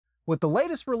With the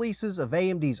latest releases of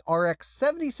AMD's RX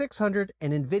 7600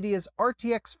 and NVIDIA's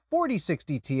RTX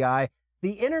 4060 Ti,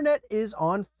 the internet is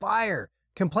on fire,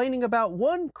 complaining about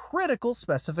one critical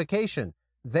specification: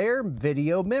 their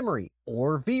video memory,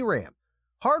 or VRAM.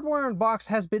 Hardware Unboxed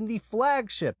has been the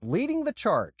flagship leading the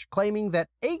charge, claiming that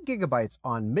 8GB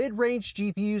on mid-range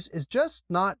GPUs is just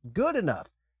not good enough,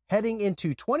 heading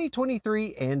into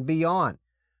 2023 and beyond.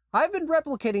 I've been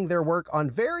replicating their work on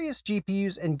various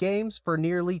GPUs and games for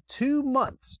nearly 2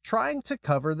 months, trying to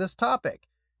cover this topic.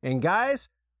 And guys,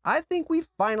 I think we've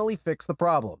finally fixed the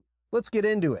problem. Let's get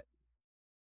into it.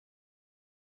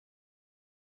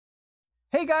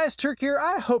 Hey guys, Turk here.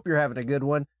 I hope you're having a good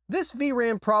one. This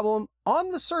VRAM problem,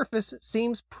 on the surface,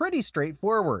 seems pretty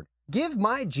straightforward. Give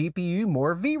my GPU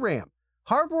more VRAM.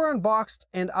 Hardware Unboxed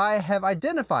and I have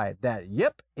identified that,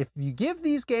 yep, if you give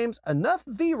these games enough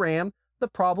VRAM, the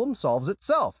problem solves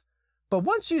itself. But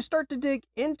once you start to dig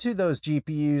into those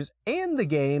GPUs and the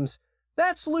games,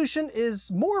 that solution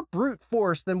is more brute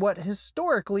force than what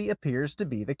historically appears to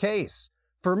be the case.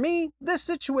 For me, this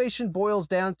situation boils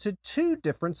down to 2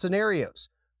 different scenarios.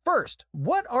 First,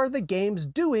 what are the games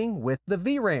doing with the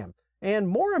VRAM? And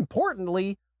more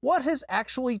importantly, what has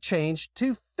actually changed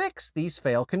to fix these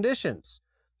fail conditions?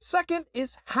 Second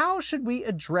is, how should we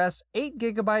address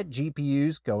 8GB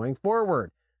GPUs going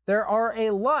forward? There are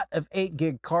a lot of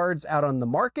 8GB cards out on the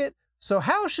market, so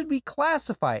how should we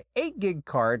classify 8GB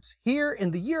cards here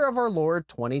in the year of our Lord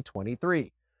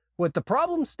 2023? With the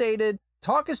problem stated,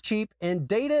 talk is cheap and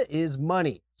data is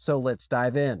money, so let's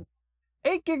dive in.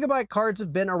 8GB cards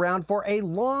have been around for a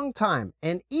long time,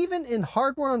 and even in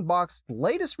Hardware Unboxed's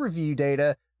latest review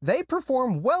data, they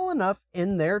perform well enough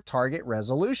in their target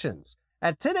resolutions.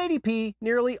 At 1080p,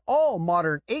 nearly all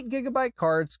modern 8GB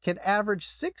cards can average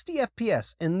 60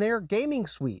 FPS in their gaming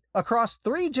suite across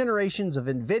 3 generations of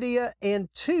NVIDIA and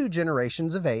 2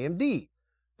 generations of AMD.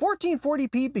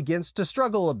 1440p begins to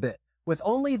struggle a bit, with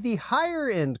only the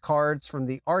higher-end cards from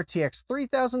the RTX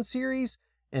 3000 series,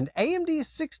 and AMD's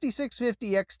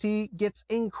 6650 XT gets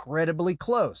incredibly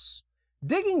close.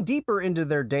 Digging deeper into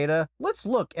their data, let's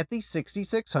look at the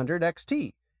 6600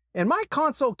 XT. In my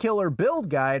console killer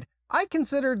build guide, I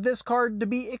considered this card to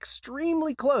be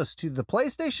extremely close to the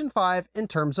PlayStation 5 in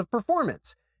terms of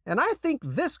performance, and I think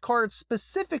this card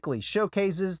specifically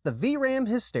showcases the VRAM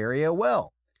hysteria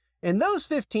well. In those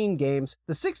 15 games,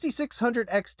 the 6600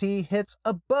 XT hits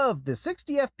above the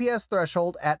 60 FPS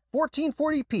threshold at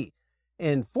 1440p,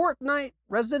 in Fortnite,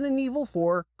 Resident Evil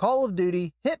 4, Call of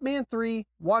Duty, Hitman 3,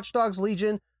 Watch Dogs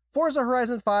Legion, Forza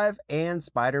Horizon 5, and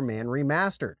Spider-Man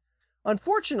Remastered.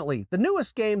 Unfortunately, the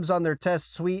newest games on their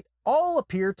test suite all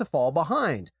appear to fall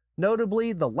behind,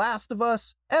 notably The Last of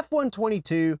Us, F1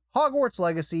 22, Hogwarts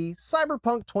Legacy,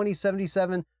 Cyberpunk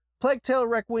 2077, Plague Tale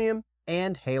Requiem,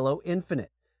 and Halo Infinite.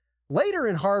 Later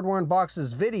in Hardware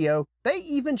Unboxed's video, they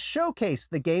even showcase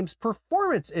the game's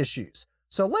performance issues.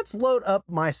 So let's load up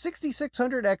my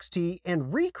 6600 XT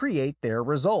and recreate their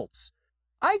results.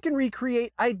 I can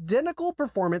recreate identical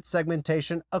performance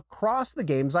segmentation across the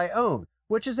games I own,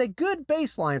 which is a good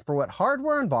baseline for what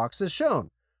Hardware Unboxed has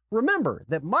shown. Remember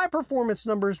that my performance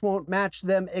numbers won't match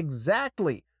them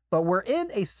exactly, but we're in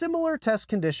a similar test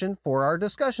condition for our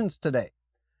discussions today.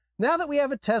 Now that we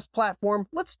have a test platform,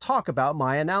 let's talk about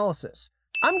my analysis.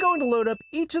 I'm going to load up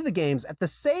each of the games at the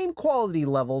same quality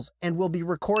levels, and we'll be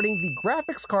recording the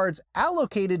graphics card's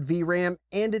allocated VRAM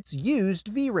and its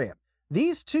used VRAM.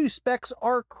 These 2 specs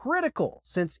are critical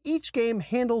since each game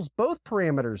handles both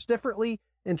parameters differently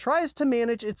and tries to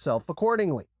manage itself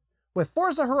accordingly. With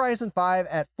Forza Horizon 5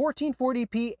 at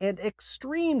 1440p and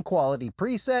extreme quality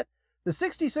preset, the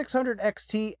 6600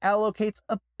 XT allocates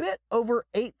a bit over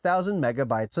 8,000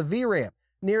 megabytes of VRAM,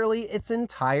 nearly its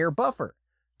entire buffer.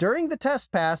 During the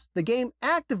test pass, the game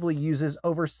actively uses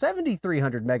over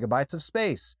 7,300 megabytes of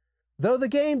space. Though the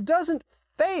game doesn't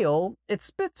fail, it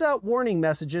spits out warning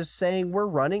messages saying we're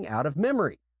running out of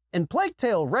memory. In Plague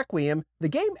Tale Requiem, the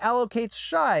game allocates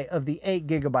shy of the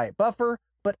 8GB buffer,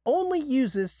 but only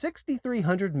uses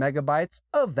 6,300 megabytes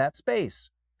of that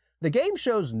space. The game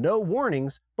shows no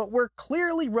warnings, but we're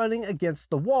clearly running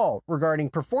against the wall regarding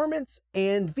performance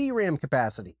and VRAM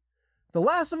capacity. The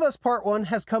Last of Us Part 1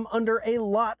 has come under a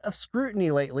lot of scrutiny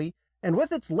lately, and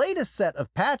with its latest set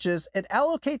of patches, it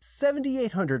allocates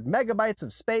 7,800 megabytes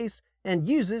of space and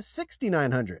uses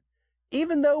 6,900.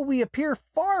 Even though we appear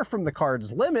far from the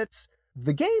card's limits,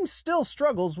 the game still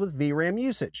struggles with VRAM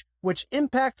usage, which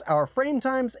impacts our frame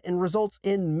times and results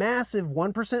in massive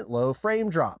 1% low frame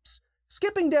drops.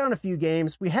 Skipping down a few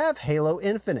games, we have Halo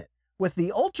Infinite, With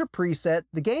the Ultra preset,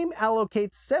 the game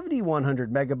allocates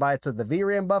 7,100 megabytes of the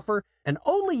VRAM buffer and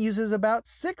only uses about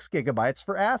 6 gigabytes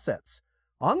for assets.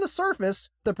 On the surface,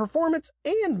 the performance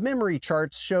and memory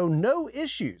charts show no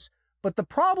issues, but the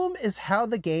problem is how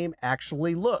the game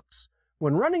actually looks.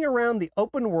 When running around the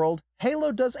open world,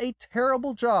 Halo does a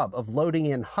terrible job of loading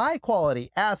in high-quality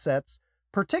assets,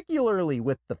 particularly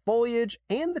with the foliage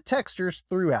and the textures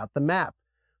throughout the map.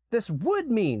 This would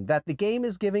mean that the game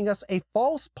is giving us a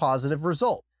false positive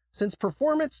result, since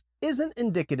performance isn't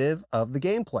indicative of the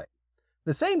gameplay.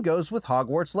 The same goes with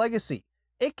Hogwarts Legacy.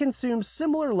 It consumes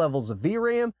similar levels of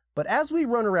VRAM, but as we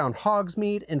run around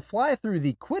Hogsmeade and fly through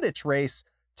the Quidditch race,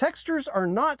 textures are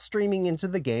not streaming into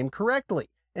the game correctly,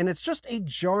 and it's just a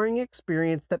jarring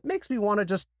experience that makes me want to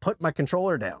just put my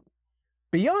controller down.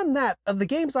 Beyond that, of the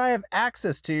games I have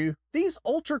access to, these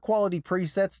ultra quality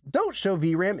presets don't show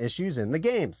VRAM issues in the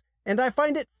games, and I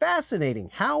find it fascinating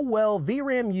how well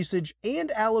VRAM usage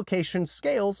and allocation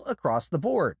scales across the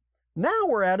board. Now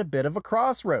we're at a bit of a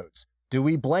crossroads. Do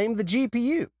we blame the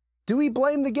GPU? Do we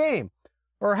blame the game?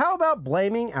 Or how about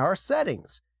blaming our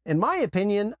settings? In my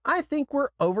opinion, I think we're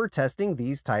over-testing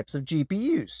these types of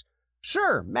GPUs.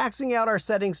 Sure, maxing out our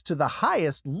settings to the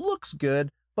highest looks good,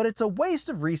 but it's a waste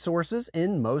of resources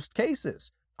in most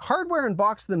cases. Hardware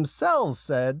Unboxed themselves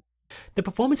said, "The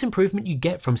performance improvement you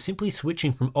get from simply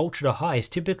switching from ultra to high is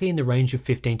typically in the range of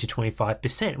 15 to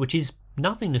 25%, which is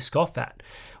nothing to scoff at.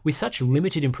 With such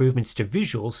limited improvements to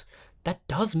visuals, that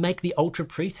does make the ultra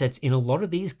presets in a lot of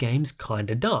these games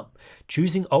kinda dumb.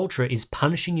 Choosing ultra is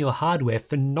punishing your hardware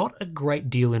for not a great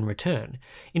deal in return.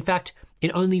 In fact,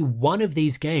 in only one of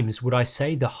these games would I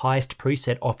say the highest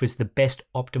preset offers the best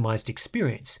optimized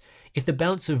experience. If the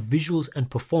balance of visuals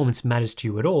and performance matters to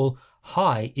you at all,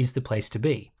 high is the place to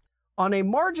be." On a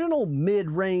marginal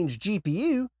mid-range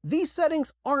GPU, these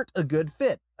settings aren't a good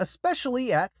fit,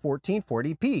 especially at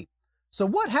 1440p. So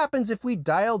what happens if we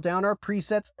dial down our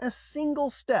presets a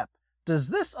single step? Does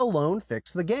this alone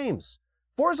fix the games?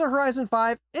 Forza Horizon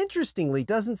 5 interestingly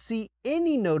doesn't see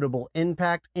any notable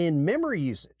impact in memory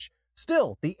usage.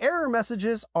 Still, the error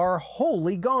messages are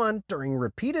wholly gone during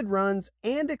repeated runs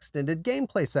and extended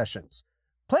gameplay sessions.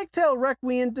 Plague Tale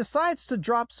Requiem decides to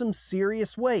drop some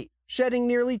serious weight, shedding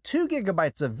nearly 2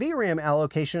 gigabytes of VRAM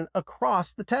allocation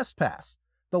across the test pass.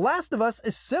 The Last of Us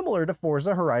is similar to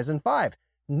Forza Horizon 5,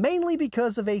 mainly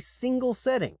because of a single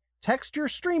setting, texture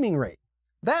streaming rate.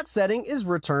 That setting is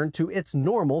returned to its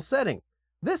normal setting.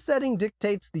 This setting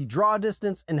dictates the draw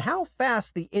distance and how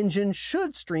fast the engine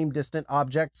should stream distant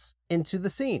objects into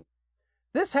the scene.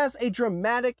 This has a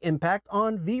dramatic impact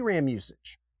on VRAM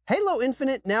usage. Halo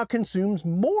Infinite now consumes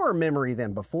more memory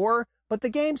than before, but the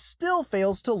game still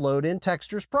fails to load in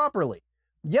textures properly.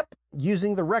 Yep,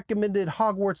 using the recommended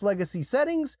Hogwarts Legacy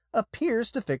settings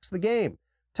appears to fix the game.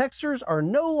 Textures are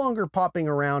no longer popping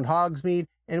around Hogsmeade,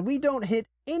 and we don't hit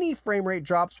any frame rate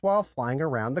drops while flying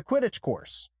around the Quidditch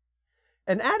course.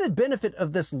 An added benefit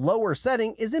of this lower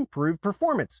setting is improved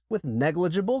performance with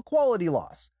negligible quality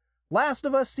loss. Last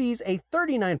of Us sees a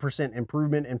 39%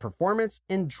 improvement in performance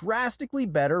and drastically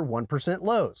better 1%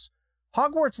 lows.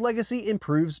 Hogwarts Legacy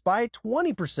improves by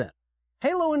 20%.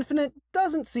 Halo Infinite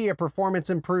doesn't see a performance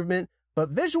improvement, but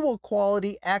visual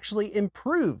quality actually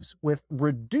improves with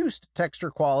reduced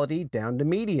texture quality down to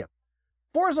medium.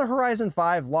 Forza Horizon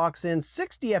 5 locks in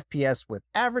 60 FPS with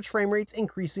average frame rates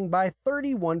increasing by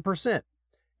 31%.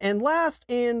 And last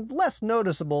and less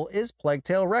noticeable is Plague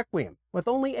Tale Requiem, with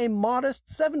only a modest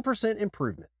 7%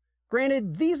 improvement.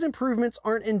 Granted, these improvements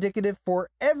aren't indicative for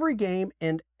every game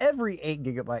and every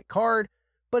 8GB card,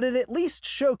 but it at least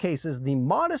showcases the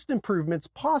modest improvements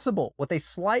possible with a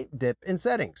slight dip in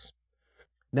settings.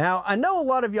 Now, I know a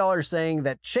lot of y'all are saying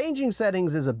that changing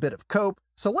settings is a bit of cope,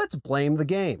 so let's blame the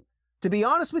game. To be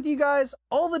honest with you guys,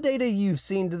 all the data you've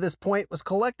seen to this point was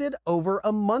collected over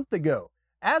a month ago.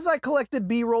 As I collected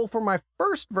B-roll for my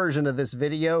first version of this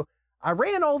video, I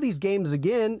ran all these games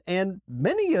again, and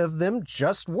many of them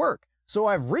just work. So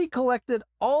I've recollected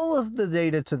all of the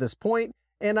data to this point,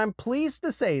 and I'm pleased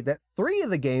to say that 3 of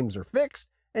the games are fixed,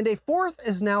 and a 4th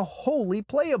is now wholly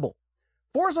playable.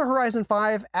 Forza Horizon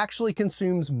 5 actually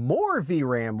consumes more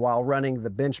VRAM while running the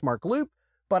benchmark loop,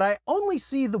 but I only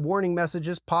see the warning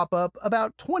messages pop up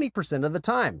about 20% of the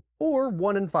time, or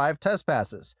 1 in 5 test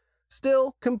passes.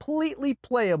 Still completely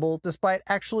playable despite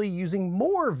actually using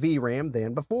more VRAM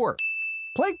than before.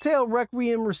 Plague Tale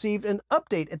Requiem received an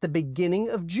update at the beginning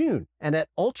of June, and at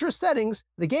ultra settings,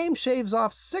 the game shaves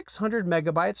off 600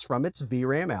 megabytes from its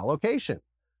VRAM allocation.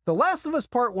 The Last of Us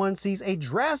Part 1 sees a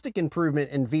drastic improvement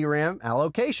in VRAM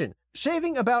allocation,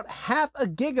 shaving about half a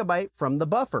gigabyte from the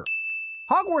buffer.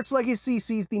 Hogwarts Legacy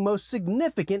sees the most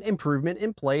significant improvement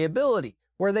in playability,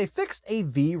 where they fixed a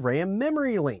VRAM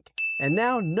memory leak, and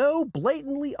now no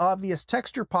blatantly obvious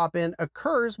texture pop-in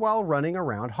occurs while running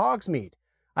around Hogsmeade.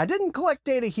 I didn't collect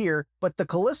data here, but the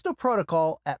Callisto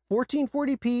protocol at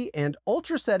 1440p and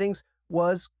Ultra settings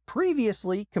was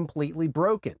previously completely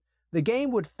broken. The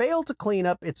game would fail to clean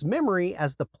up its memory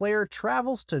as the player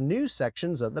travels to new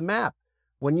sections of the map.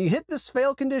 When you hit this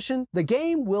fail condition, the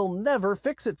game will never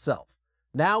fix itself.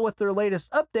 Now with their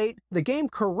latest update, the game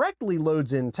correctly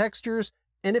loads in textures,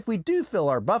 and if we do fill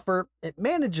our buffer, it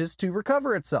manages to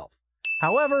recover itself.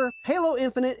 However, Halo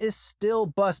Infinite is still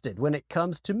busted when it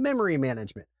comes to memory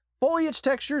management. Foliage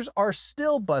textures are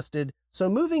still busted, so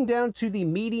moving down to the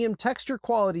medium texture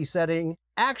quality setting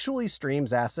actually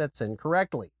streams assets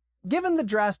incorrectly. Given the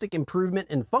drastic improvement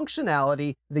in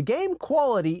functionality, the game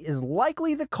quality is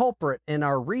likely the culprit in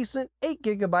our recent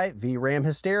 8GB VRAM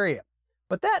hysteria.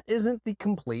 But that isn't the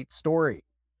complete story.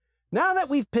 Now that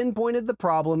we've pinpointed the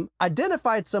problem,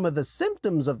 identified some of the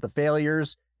symptoms of the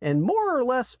failures, and more or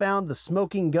less found the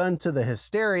smoking gun to the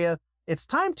hysteria, it's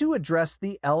time to address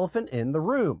the elephant in the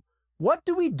room. What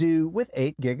do we do with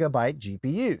 8GB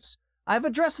GPUs? I've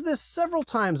addressed this several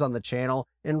times on the channel,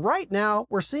 and right now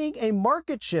we're seeing a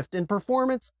market shift in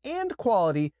performance and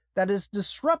quality that is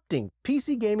disrupting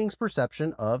PC gaming's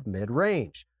perception of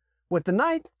mid-range. With the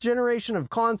 9th generation of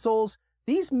consoles,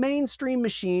 these mainstream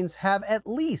machines have at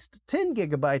least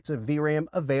 10GB of VRAM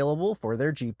available for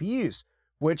their GPUs,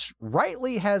 which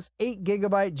rightly has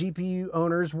 8GB GPU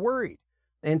owners worried.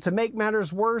 And to make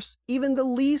matters worse, even the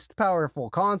least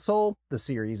powerful console, the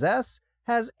Series S,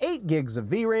 has 8 gigs of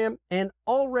VRAM and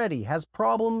already has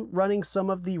problem running some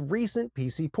of the recent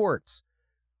PC ports.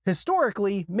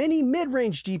 Historically, many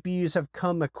mid-range GPUs have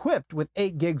come equipped with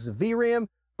 8 gigs of VRAM,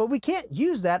 but we can't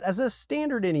use that as a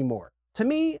standard anymore. To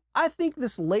me, I think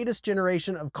this latest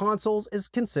generation of consoles is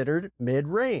considered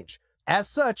mid-range. As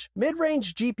such,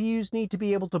 mid-range GPUs need to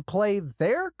be able to play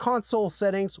their console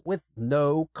settings with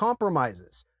no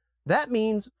compromises. That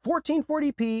means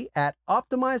 1440p at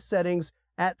optimized settings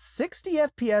at 60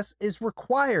 FPS is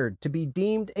required to be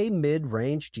deemed a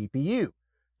mid-range GPU.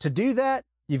 To do that,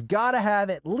 you've got to have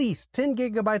at least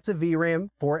 10GB of VRAM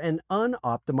for an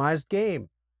unoptimized game.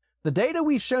 The data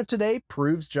we've shown today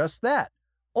proves just that.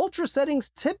 Ultra settings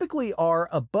typically are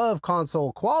above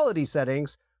console quality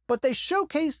settings, but they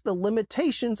showcase the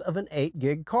limitations of an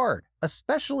 8GB card,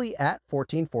 especially at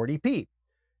 1440p.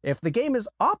 If the game is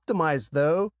optimized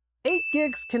though, 8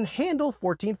 gigs can handle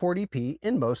 1440p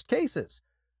in most cases.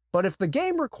 But if the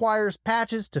game requires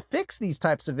patches to fix these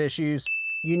types of issues,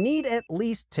 you need at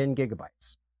least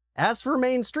 10GB. As for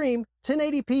mainstream,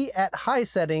 1080p at high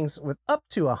settings with up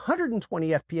to 120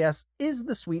 FPS is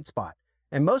the sweet spot,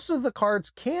 and most of the cards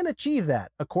can achieve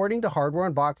that according to Hardware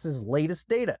Unboxed's latest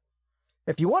data.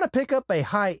 If you want to pick up a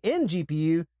high-end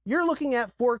GPU, you're looking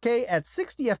at 4K at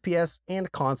 60 FPS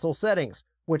and console settings,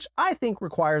 which I think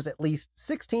requires at least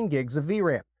 16 gigs of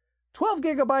VRAM.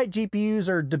 12GB GPUs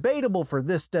are debatable for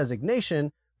this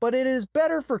designation, but it is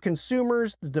better for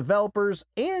consumers, the developers,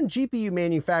 and GPU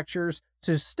manufacturers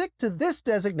to stick to this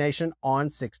designation on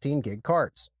 16GB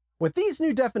cards. With these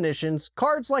new definitions,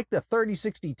 cards like the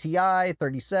 3060 Ti,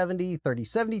 3070,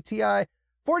 3070 Ti,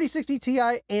 4060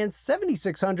 Ti, and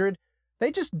 7600,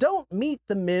 they just don't meet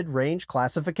the mid-range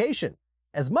classification.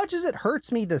 As much as it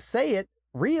hurts me to say it,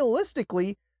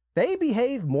 realistically, they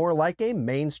behave more like a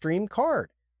mainstream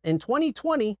card. In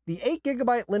 2020, the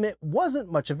 8GB limit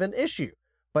wasn't much of an issue,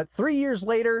 but 3 years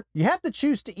later, you have to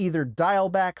choose to either dial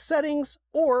back settings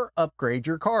or upgrade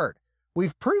your card.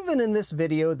 We've proven in this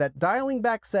video that dialing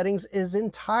back settings is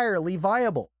entirely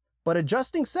viable, but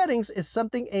adjusting settings is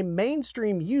something a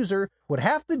mainstream user would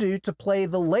have to do to play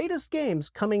the latest games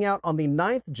coming out on the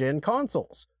 9th gen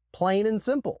consoles. Plain and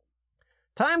simple.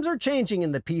 Times are changing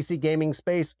in the PC gaming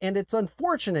space, and it's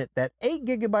unfortunate that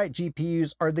 8GB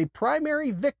GPUs are the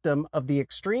primary victim of the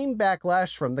extreme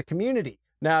backlash from the community.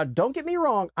 Now, don't get me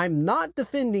wrong, I'm not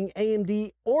defending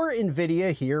AMD or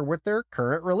Nvidia here with their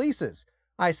current releases.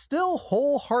 I still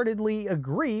wholeheartedly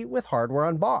agree with Hardware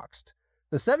Unboxed.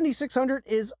 The 7600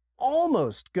 is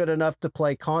almost good enough to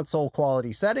play console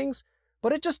quality settings,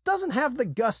 but it just doesn't have the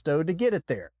gusto to get it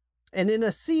there. And in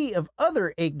a sea of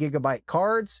other 8GB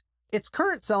cards, its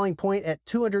current selling point at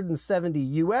 $270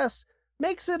 US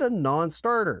makes it a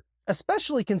non-starter,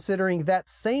 especially considering that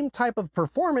same type of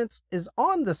performance is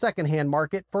on the secondhand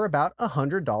market for about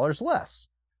 $100 less.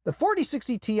 The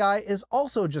 4060 Ti is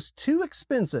also just too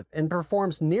expensive and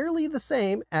performs nearly the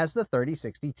same as the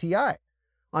 3060 Ti.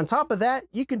 On top of that,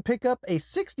 you can pick up a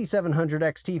 6700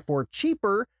 XT for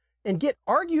cheaper and get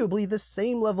arguably the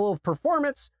same level of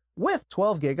performance with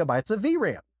 12 gigabytes of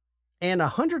VRAM. And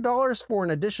 $100 for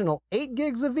an additional 8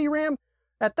 gigs of VRAM?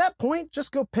 At that point,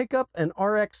 just go pick up an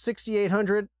RX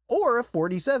 6800 or a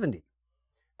 4070.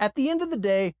 At the end of the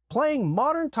day, playing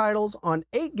modern titles on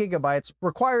 8 gigabytes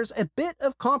requires a bit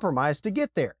of compromise to get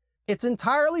there. It's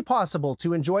entirely possible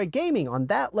to enjoy gaming on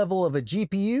that level of a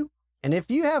GPU, and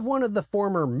if you have one of the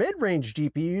former mid-range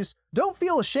GPUs, don't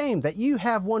feel ashamed that you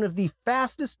have one of the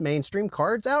fastest mainstream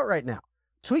cards out right now.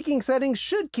 Tweaking settings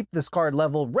should keep this card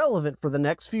level relevant for the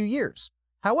next few years.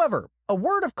 However, a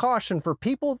word of caution for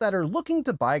people that are looking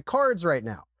to buy cards right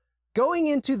now. Going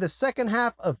into the second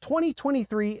half of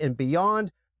 2023 and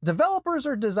beyond, developers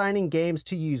are designing games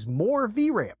to use more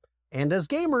VRAM, and as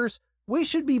gamers, we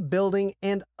should be building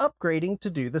and upgrading to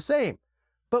do the same.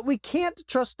 But we can't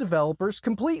trust developers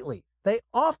completely. They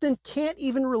often can't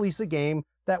even release a game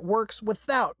that works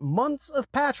without months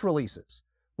of patch releases.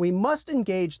 We must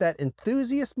engage that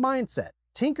enthusiast mindset,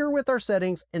 tinker with our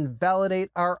settings, and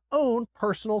validate our own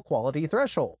personal quality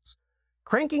thresholds.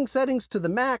 Cranking settings to the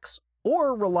max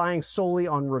or relying solely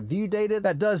on review data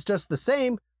that does just the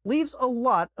same leaves a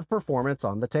lot of performance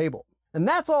on the table. And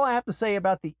that's all I have to say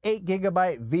about the 8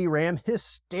 gigabyte VRAM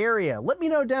hysteria. Let me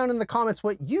know down in the comments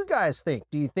what you guys think.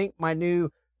 Do you think my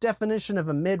new definition of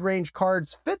a mid-range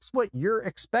cards fits what you're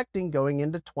expecting going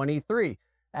into 23?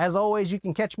 As always, you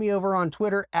can catch me over on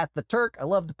Twitter @TheTurk. I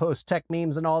love to post tech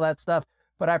memes and all that stuff,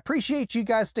 but I appreciate you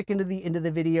guys sticking to the end of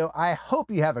the video. I hope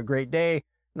you have a great day,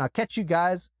 and I'll catch you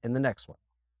guys in the next one.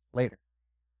 Later.